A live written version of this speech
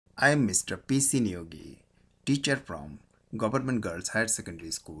I am Mr. P.C. Neogi, teacher from Government Girls Higher Secondary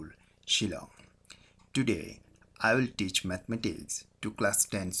School, Shillong. Today, I will teach mathematics to class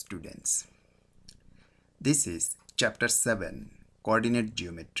 10 students. This is chapter 7, coordinate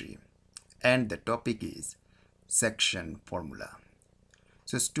geometry, and the topic is section formula.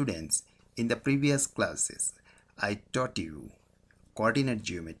 So students, in the previous classes, I taught you coordinate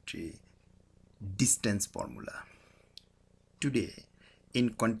geometry, distance formula. Today,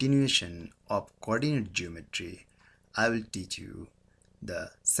 in continuation of coordinate geometry, I will teach you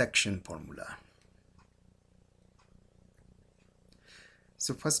the section formula.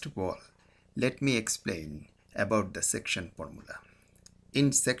 So first of all, let me explain about the section formula.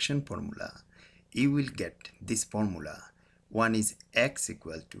 In section formula, you will get this formula. One is x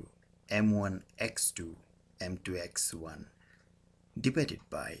equal to m1 x2 m2 x1 divided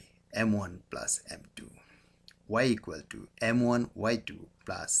by m1 plus m2. Y equal to m1 y2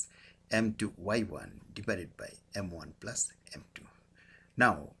 plus m2 y1 divided by m1 plus m2.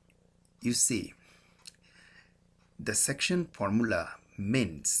 Now, you see, the section formula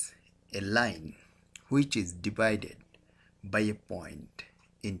means a line which is divided by a point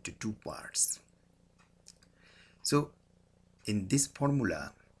into two parts. So, in this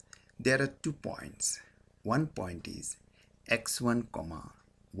formula, there are 2 points. One point is x1,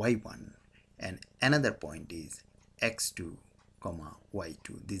 y1, and another point is x2,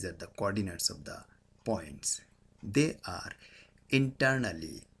 y2. These are the coordinates of the points. They are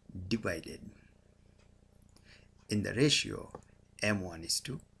internally divided in the ratio m1 is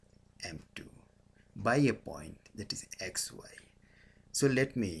to m2 by a point that is xy. So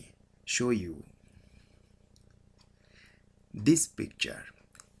let me show you this picture.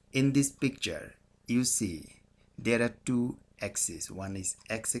 In this picture, you see there are 2 axes. One is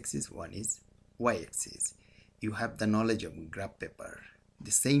x-axis, one is y-axis. You have the knowledge of graph paper.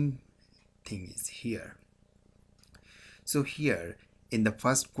 The same thing is here. So here in the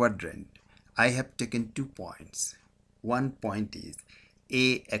first quadrant, I have taken 2 points. One point is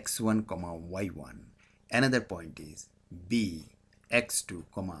a x1, y1. Another point is b x2,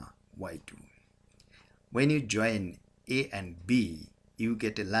 y2. When you join a and b, you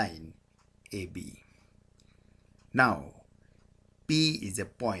get a line AB. Now, P is a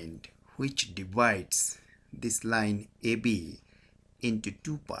point which divides this line AB into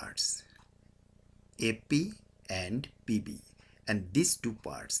 2 parts, AP and PB. And these 2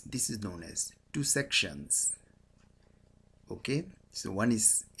 parts, this is known as 2 sections. Okay, so one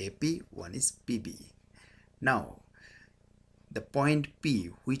is AP, one is PB. Now, the point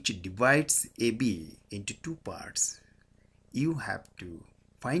P which divides AB into 2 parts, you have to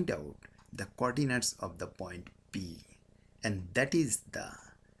find out the coordinates of the point P, and that is the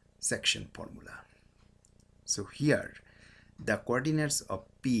section formula. So here the coordinates of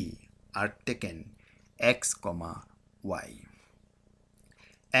P are taken x, y,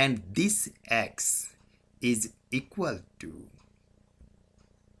 and this x is equal to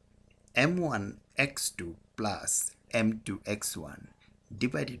m1 x2 plus m2 x1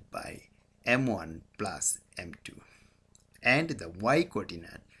 divided by m1 plus m2, and the y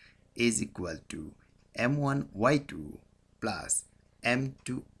coordinate is equal to m1 y2 plus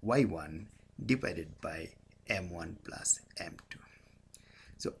m2 y1 divided by m1 plus m2.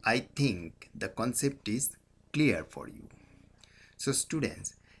 So I think the concept is clear for you. So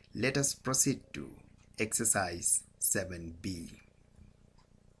students, let us proceed to exercise 7b.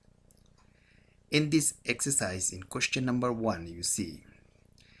 In this exercise, in question number 1, you see,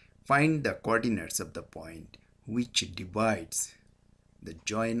 find the coordinates of the point which divides the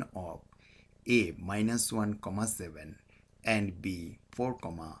join of a minus 1, 7 and b 4,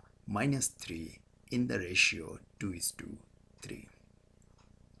 minus 3 in the ratio 2:3.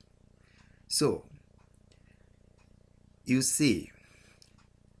 So, you see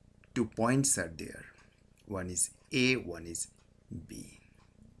 2 points are there. One is A, one is B.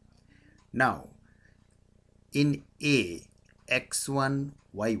 Now, in A, x1,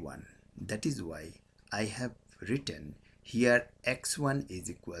 y1, that is why I have written here x1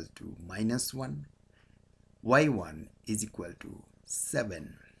 is equal to minus 1, y1 is equal to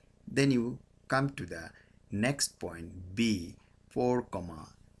 7. Then you come to the next point B, 4,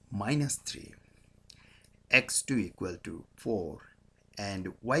 minus 3, x2 equal to 4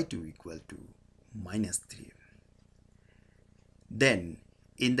 and y2 equal to minus 3. Then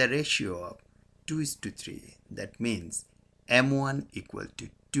in the ratio of 2:3, that means m1 equal to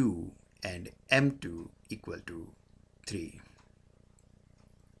 2 and m2 equal to 3.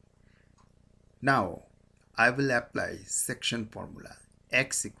 Now I will apply section formula.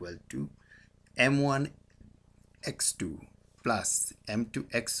 X equal to m1 x2 plus m2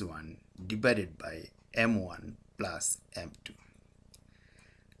 x1 divided by m1 plus m2.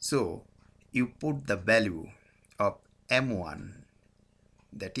 So you put the value of m1,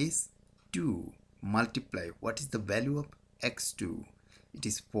 that is 2, multiply what is the value of x2, it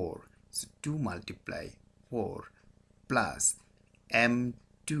is 4, so 2 multiply 4 plus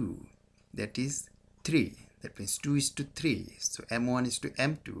m2, that is 3, that means 2 is to 3, so m1 is to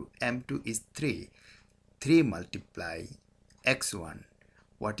m2, m2 is 3, 3 multiply x1,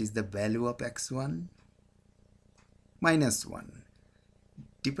 what is the value of x1? Minus 1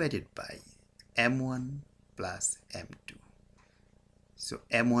 divided by m1 plus m2. So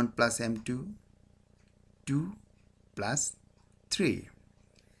m1 plus m2, 2 plus 3.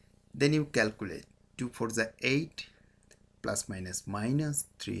 Then you calculate 2 4 is 8, plus minus minus,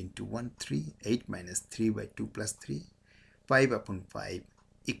 3 into 1 3, 8 minus 3 by 2 plus 3, 5 upon 5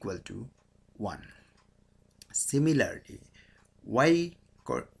 equal to 1. Similarly, y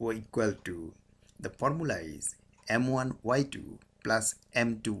equal to, the formula is m1 y2 plus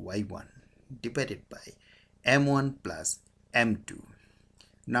m2 y1 divided by m1 plus m2.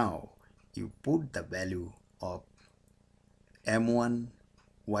 Now you put the value of m1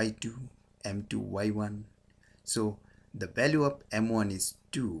 y2 m2 y1. So the value of m1 is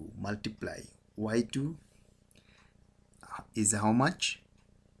 2 multiply y2 is how much?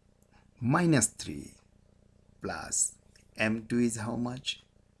 Minus 3 plus m2 is how much?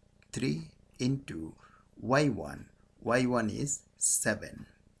 3 into y1. y1 is 7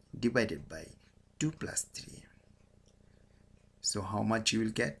 divided by 2 plus 3. So how much you will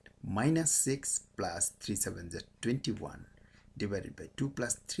get? Minus 6 plus 3 7 is 21 divided by 2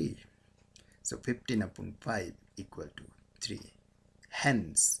 plus 3. So 15 upon 5 equal to 3.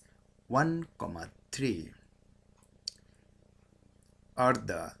 Hence 1, 3 are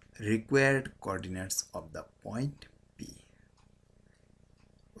the required coordinates of the point P.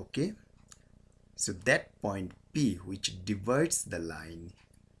 Okay. So that point P which divides the line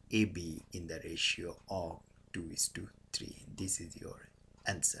AB in the ratio of 2:3. This is your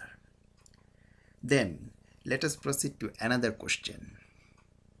answer. Then let us proceed to another question.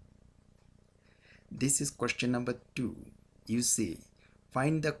 This is question number 2. You see,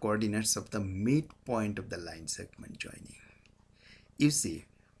 find the coordinates of the midpoint of the line segment joining. You see,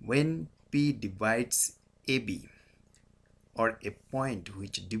 when P divides AB, or a point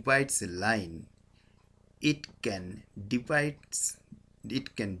which divides a line, it can divide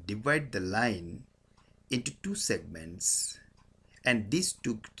the line into two segments, and these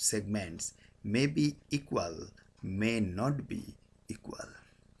two segments may be equal, may not be equal.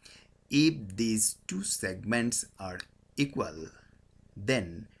 If these two segments are equal,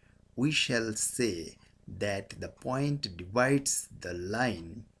 then we shall say that the point divides the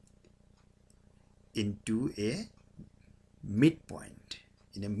line into a midpoint,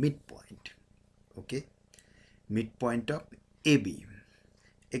 okay, midpoint of AB.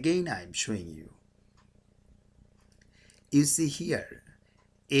 Again I am showing you. You see here,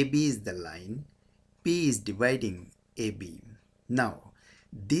 AB is the line, P is dividing AB. Now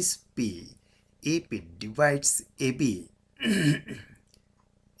this P, AP divides AB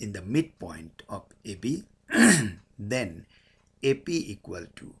in the midpoint of AB, then AP equal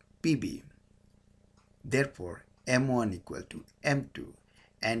to PB. Therefore M1 equal to M2,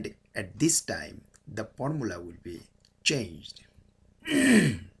 and at this time the formula will be changed.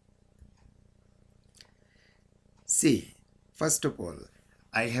 See, first of all,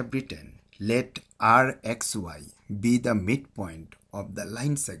 I have written let RXY be the midpoint of the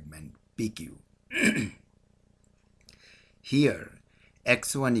line segment PQ. Here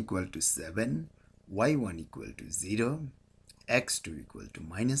x1 equal to 7, y1 equal to 0, x2 equal to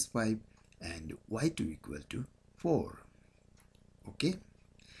minus 5, and y2 equal to 4. Okay.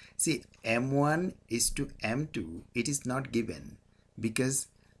 See, m1 is to m2, it is not given because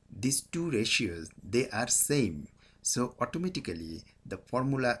these two ratios, they are same. So automatically the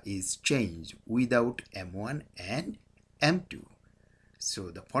formula is changed without m1 and m2. So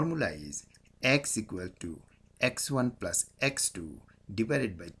the formula is x equal to x1 plus x2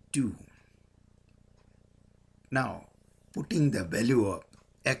 divided by 2. Now putting the value of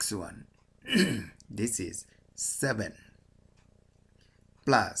x1, this is 7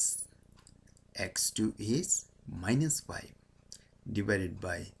 plus x2 is minus 5 divided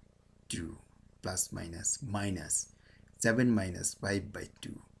by 2 plus minus minus 7 minus 5 by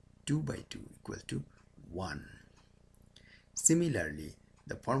 2, 2 by 2 equal to 1. Similarly,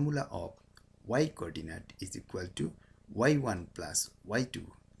 the formula of y coordinate is equal to y1 plus y2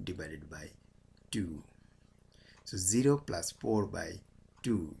 divided by 2. So 0 plus 4 by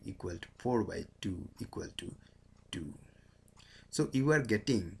 2 equal to 4 by 2 equal to 2. So you are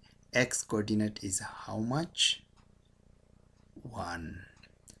getting x coordinate is how much? 1.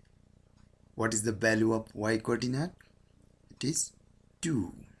 What is the value of y coordinate? It is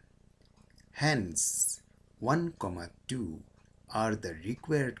 2. Hence 1, 2 are the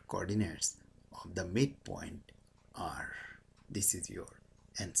required coordinates of the midpoint R. This is your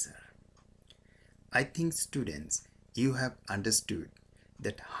answer. I think students, you have understood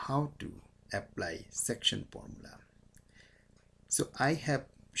that how to apply section formula. So I have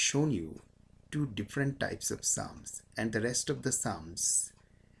shown you two different types of sums, and the rest of the sums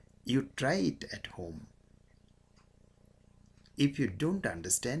you try it at home. If you don't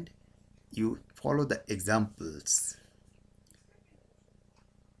understand, you follow the examples.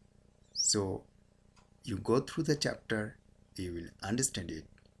 So you go through the chapter, you will understand it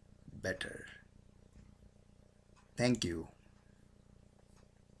better. Thank you.